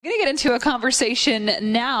I'm going to get into a conversation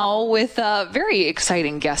now with a very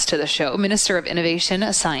exciting guest to the show, Minister of Innovation,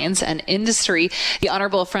 Science and Industry. The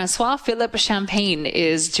Honourable François-Philippe Champagne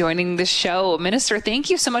is joining the show. Minister, thank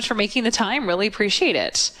you so much for making the time. Really appreciate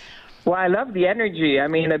it. Well, I love the energy. I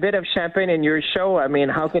mean, a bit of champagne in your show. I mean,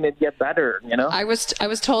 how can it get better, you know? I was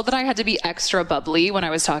told that I had to be extra bubbly when I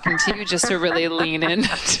was talking to you just to really lean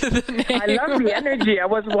into the name. I love the energy. I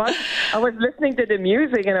was listening to the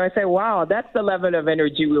music and I said, wow, that's the level of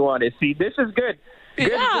energy we want to see. This is good. Good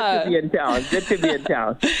to be in town. Good to be in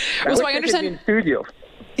town. Well, so I understand. In studio.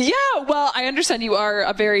 Yeah, well, I understand you are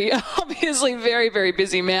a obviously very, very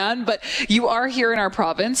busy man, but you are here in our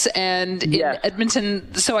province and in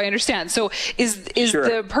Edmonton, so I understand. So is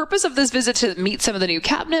the purpose of this visit to meet some of the new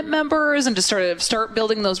cabinet members and to start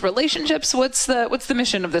building those relationships? What's the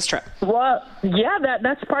mission of this trip? Well, yeah,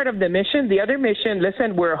 that's part of the mission. The other mission,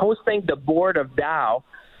 listen, we're hosting the board of Dow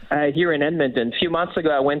here in Edmonton. A few months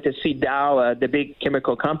ago, I went to see Dow, the big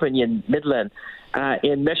chemical company in Midland.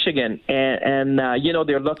 In Michigan, and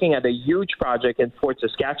they're looking at a huge project in Fort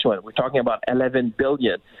Saskatchewan. We're talking about $11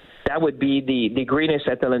 billion. That would be the greenest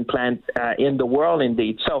ethylene plant in the world,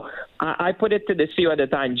 indeed. So I put it to the CEO at the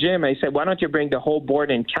time, Jim. I said, why don't you bring the whole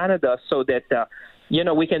board in Canada so that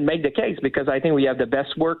we can make the case, because I think we have the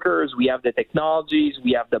best workers, we have the technologies,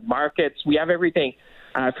 we have the markets, we have everything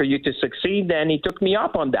for you to succeed. And he took me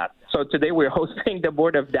up on that. So today we're hosting the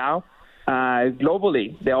board of Dow.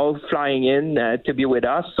 Globally, they're all flying in to be with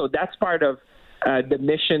us. So that's part of the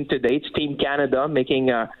mission today. It's Team Canada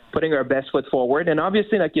putting our best foot forward. And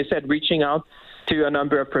obviously, like you said, reaching out to a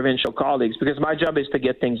number of provincial colleagues, because my job is to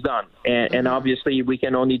get things done. And obviously, we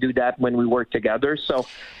can only do that when we work together. So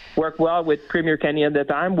work well with Premier Kenney at the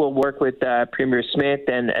time. We'll work with Premier Smith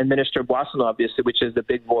and Minister Boissonnault, obviously, which is the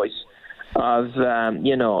big voice of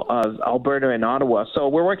Alberta and Ottawa. So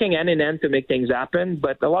we're working hand in hand to make things happen,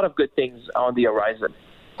 but a lot of good things on the horizon.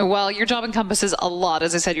 Well, your job encompasses a lot.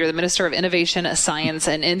 As I said, you're the Minister of Innovation, Science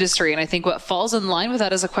and Industry. And I think what falls in line with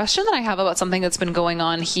that is a question that I have about something that's been going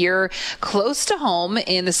on here close to home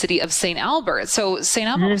in the city of St. Albert. So St.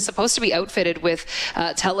 Albert was supposed to be outfitted with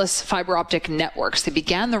TELUS fiber optic networks. They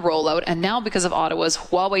began the rollout, and now because of Ottawa's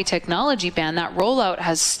Huawei technology ban, that rollout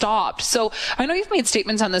has stopped. So I know you've made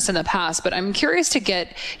statements on this in the past, but I'm curious to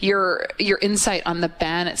get your insight on the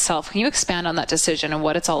ban itself. Can you expand on that decision and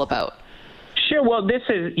what it's all about? Sure. Well, this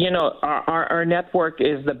is, our network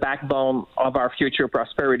is the backbone of our future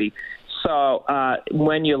prosperity. So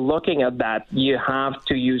when you're looking at that, you have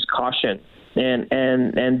to use caution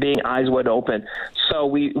and being eyes wide open. So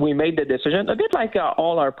we made the decision, a bit like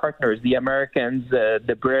all our partners, the Americans,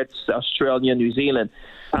 the Brits, Australia, New Zealand,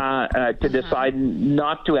 to decide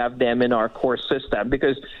not to have them in our core system,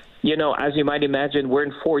 because as you might imagine, we're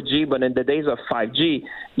in 4G, but in the days of 5G,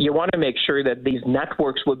 you want to make sure that these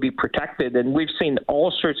networks will be protected. And we've seen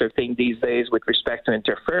all sorts of things these days with respect to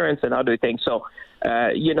interference and other things. So,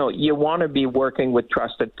 you want to be working with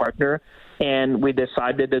trusted partner. And we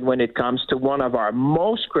decided that when it comes to one of our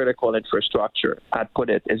most critical infrastructure, I'd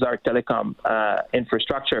put it, is our telecom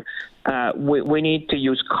infrastructure, we need to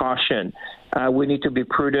use caution. We need to be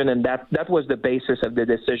prudent, and that was the basis of the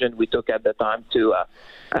decision we took at the time to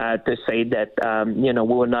say that we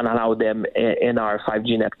will not allow them in our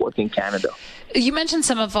 5G network in Canada. You mentioned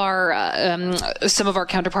some of our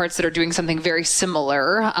counterparts that are doing something very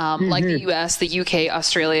similar, like the U.S., the U.K.,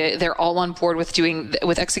 Australia. They're all on board with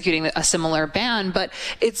executing a similar ban, but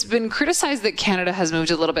it's been criticized that Canada has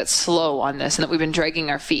moved a little bit slow on this and that we've been dragging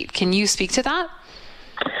our feet. Can you speak to that?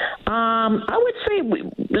 I would say,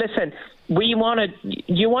 listen, you want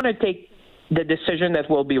to take the decision that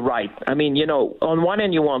will be right. I mean, on one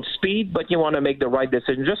end you want speed, but you want to make the right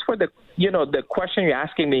decision. Just for the question you're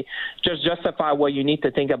asking me, just justify what you need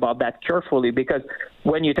to think about that carefully, because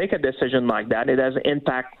when you take a decision like that, it has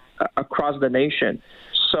impact across the nation.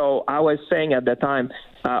 So I was saying at the time,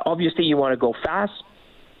 obviously you want to go fast,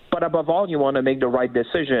 but above all, you want to make the right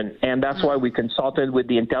decision. And that's why we consulted with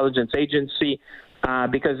the intelligence agency,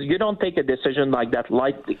 because you don't take a decision like that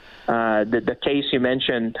lightly. The case you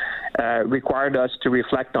mentioned required us to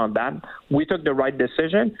reflect on that. We took the right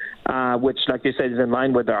decision, which, like you said, is in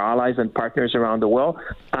line with our allies and partners around the world.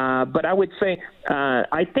 But I would say,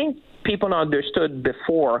 I think people understood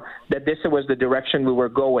before that this was the direction we were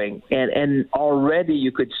going. And already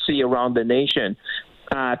you could see around the nation,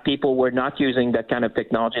 people were not using that kind of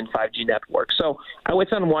technology in 5G networks. So I would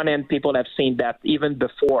say on one end, people have seen that even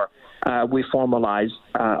before we formalized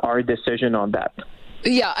our decision on that.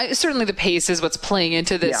 Yeah, certainly the pace is what's playing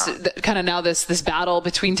into this kind of now this battle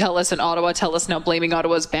between TELUS and Ottawa. TELUS now blaming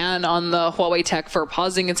Ottawa's ban on the Huawei tech for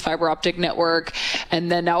pausing its fiber optic network,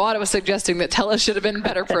 and then now Ottawa suggesting that TELUS should have been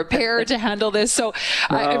better prepared to handle this. So,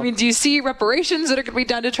 I mean, do you see reparations that are going to be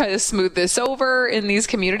done to try to smooth this over in these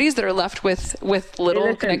communities that are left with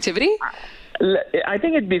little connectivity? I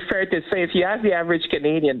think it'd be fair to say if you ask the average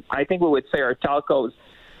Canadian, I think we would say our telcos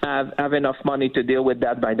have enough money to deal with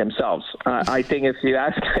that by themselves. I think if you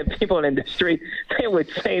ask people in the street, they would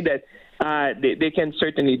say that they can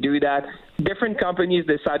certainly do that. Different companies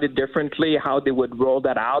decided differently how they would roll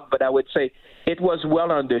that out, but I would say it was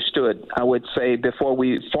well understood, I would say, before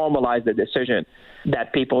we formalized the decision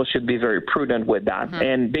that people should be very prudent with that. Mm-hmm.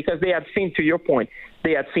 And because they had seen, to your point,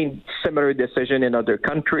 they had seen similar decision in other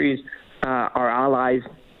countries, our allies,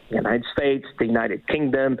 the United States, the United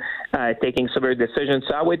Kingdom, taking similar decisions.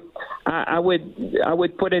 So I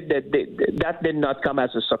would put it that did not come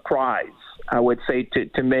as a surprise, I would say,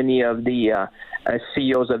 to many of the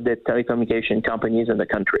CEOs of the telecommunication companies in the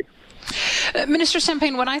country. Minister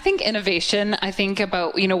Champagne, when I think innovation, I think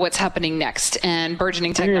about, what's happening next and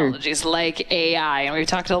burgeoning technologies like AI. And we've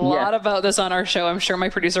talked a lot about this on our show. I'm sure my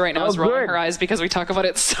producer right now is rolling her eyes because we talk about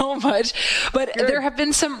it so much. But there have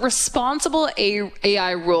been some responsible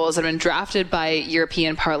AI rules that have been drafted by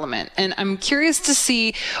European Parliament. And I'm curious to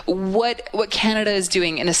see what Canada is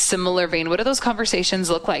doing in a similar vein. What do those conversations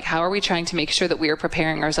look like? How are we trying to make sure that we are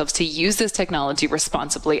preparing ourselves to use this technology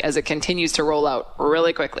responsibly as it continues to roll out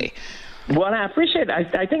really quickly? Well, I appreciate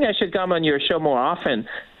it. I think I should come on your show more often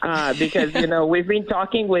because, we've been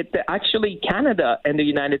talking with actually Canada and the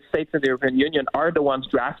United States and the European Union are the ones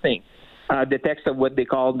drafting the text of what they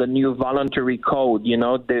call the new voluntary code.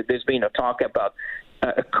 There's been a talk about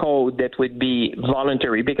a code that would be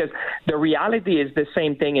voluntary because the reality is the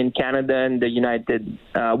same thing in Canada and the United,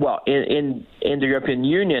 in the European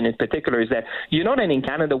Union in particular, is that that in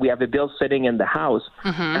Canada we have a bill sitting in the House,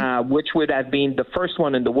 which would have been the first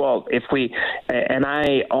one in the world if we, and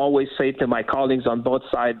I always say to my colleagues on both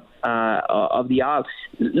sides of the aisle,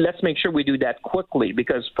 let's make sure we do that quickly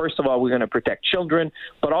because first of all, we're going to protect children,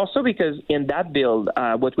 but also because in that bill,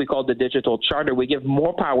 what we call the digital charter, we give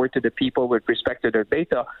more power to the people with respect to their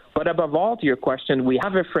data. But above all, to your question, we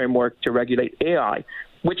have a framework to regulate AI,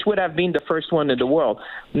 which would have been the first one in the world.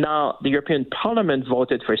 Now, the European Parliament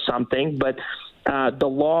voted for something, but the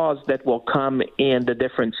laws that will come in the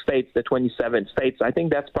different states, the 27 states, I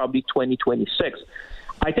think that's probably 2026.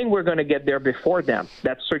 I think we're going to get there before them.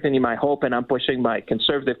 That's certainly my hope, and I'm pushing my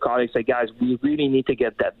conservative colleagues, say, guys, we really need to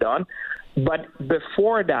get that done. But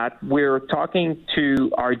before that, we're talking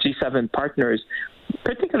to our G7 partners,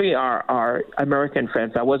 particularly our American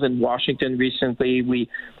friends. I was in Washington recently. We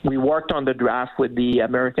worked on the draft with the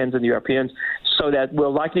Americans and Europeans so that we're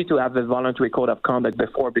likely to have a voluntary code of conduct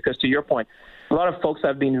before, because to your point, a lot of folks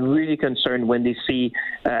have been really concerned when they see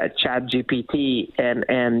ChatGPT and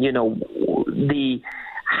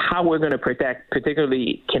how we're going to protect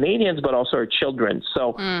particularly Canadians, but also our children.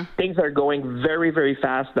 So things are going very, very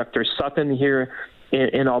fast. Dr. Sutton here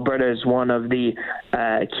in Alberta is one of the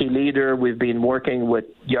key leaders. We've been working with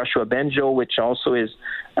Joshua Benjo, which also is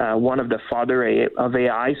one of the father of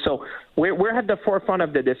AI. So we're at the forefront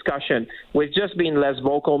of the discussion. We've just been less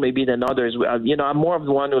vocal maybe than others. I'm more of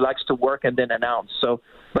the one who likes to work and then announce.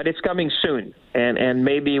 But it's coming soon, and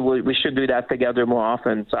maybe we should do that together more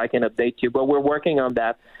often so I can update you. But we're working on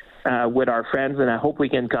that with our friends, and I hope we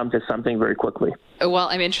can come to something very quickly. Well,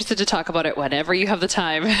 I'm interested to talk about it whenever you have the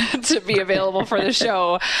time to be available for the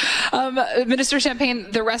show. Minister Champagne,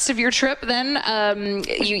 the rest of your trip then,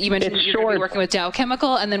 you mentioned you're going to be working with Dow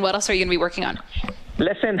Chemical, and then what else are you going to be working on?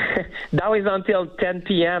 Listen, that was until 10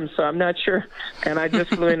 p.m., so I'm not sure, and I just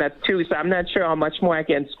flew in at 2, so I'm not sure how much more I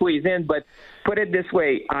can squeeze in, but put it this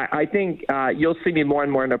way, I think you'll see me more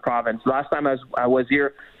and more in the province. Last time I was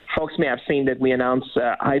here, folks may have seen that we announced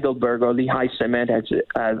Heidelberg, or Lehigh Cement,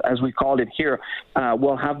 as we call it here,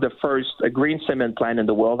 will have the first green cement plant in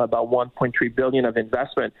the world, about $1.3 billion of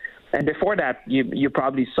investment. And before that, you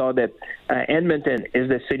probably saw that Edmonton is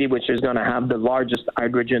the city which is going to have the largest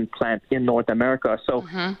hydrogen plant in North America. So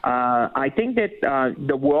I think that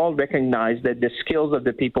the world recognized that the skills of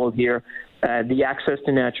the people here, the access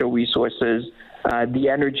to natural resources, the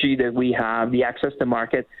energy that we have, the access to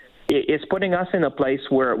market, is putting us in a place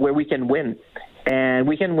where we can win. and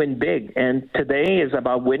we can win big. And today is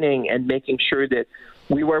about winning and making sure that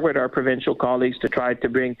we work with our provincial colleagues to try to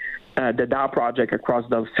bring the Dow project across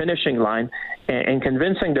the finishing line and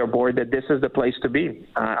convincing their board that this is the place to be.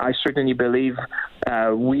 I certainly believe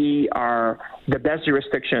we are the best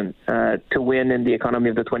jurisdiction to win in the economy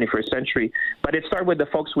of the 21st century. But it starts with the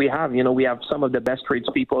folks we have. You know, we have some of the best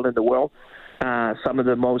tradespeople in the world, some of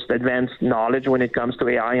the most advanced knowledge when it comes to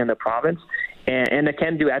AI in the province, and a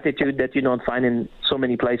can-do attitude that you don't find in so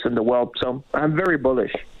many places in the world. So I'm very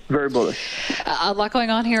bullish. Very bullish. A lot going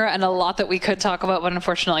on here and a lot that we could talk about, but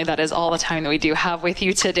unfortunately that is all the time that we do have with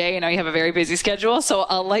you today. I know you have a very busy schedule, so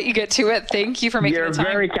I'll let you get to it. Thank you for making the time.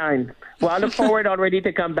 You're very kind. Well, I look forward already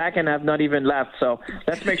to come back, and I've not even left, so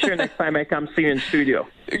let's make sure next time I come see you in studio.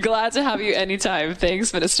 Glad to have you anytime.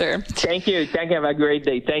 Thanks, Minister. Thank you. Thank you. Have a great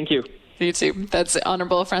day. Thank you. You too. That's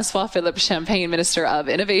Honourable François-Philippe Champagne, Minister of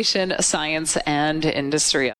Innovation, Science and Industry.